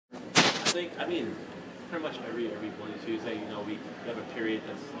think, I mean, pretty much every Monday, Tuesday, we have a period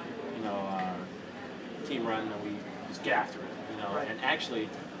that's, team run, and we just get after it. Right. And actually,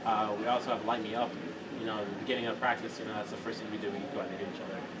 we also have Light Me Up. The beginning of practice, that's the first thing we do. We go out and hit each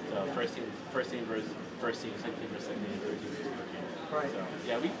other. So Yeah. first team versus first team, second team versus second team, third team versus third team. Right. So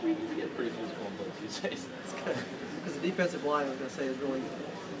yeah, we get pretty physical on both these days. It's good. Because the defensive line, I was going to say, has really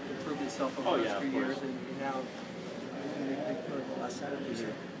improved itself over the last few years, and now they put it the last Saturday. So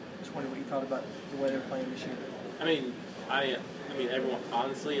just wondering what you thought about the way they're playing this year. I mean, everyone,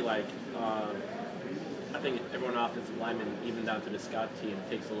 honestly, I think everyone offensive lineman, even down to the scout team,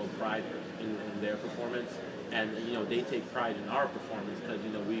 takes a little pride in their performance, and they take pride in our performance because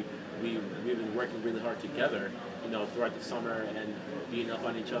we've been working really hard together, throughout the summer and beating up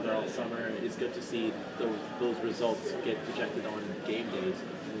on each other all summer. It's good to see those results get projected on game days.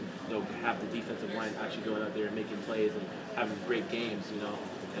 And, have the defensive line actually going out there and making plays and having great games,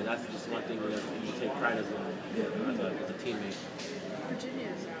 and that's just one thing that you take pride as a teammate.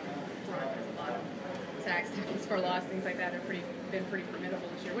 Virginia's front has a lot of sacks, tackles for loss, things like that. They've been pretty formidable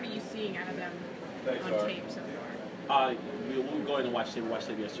this year. What are you seeing out of them on tape so far? We're going to watch tape. We watched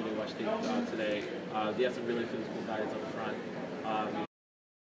tape yesterday. Watched tape today. They have some really physical guys up front.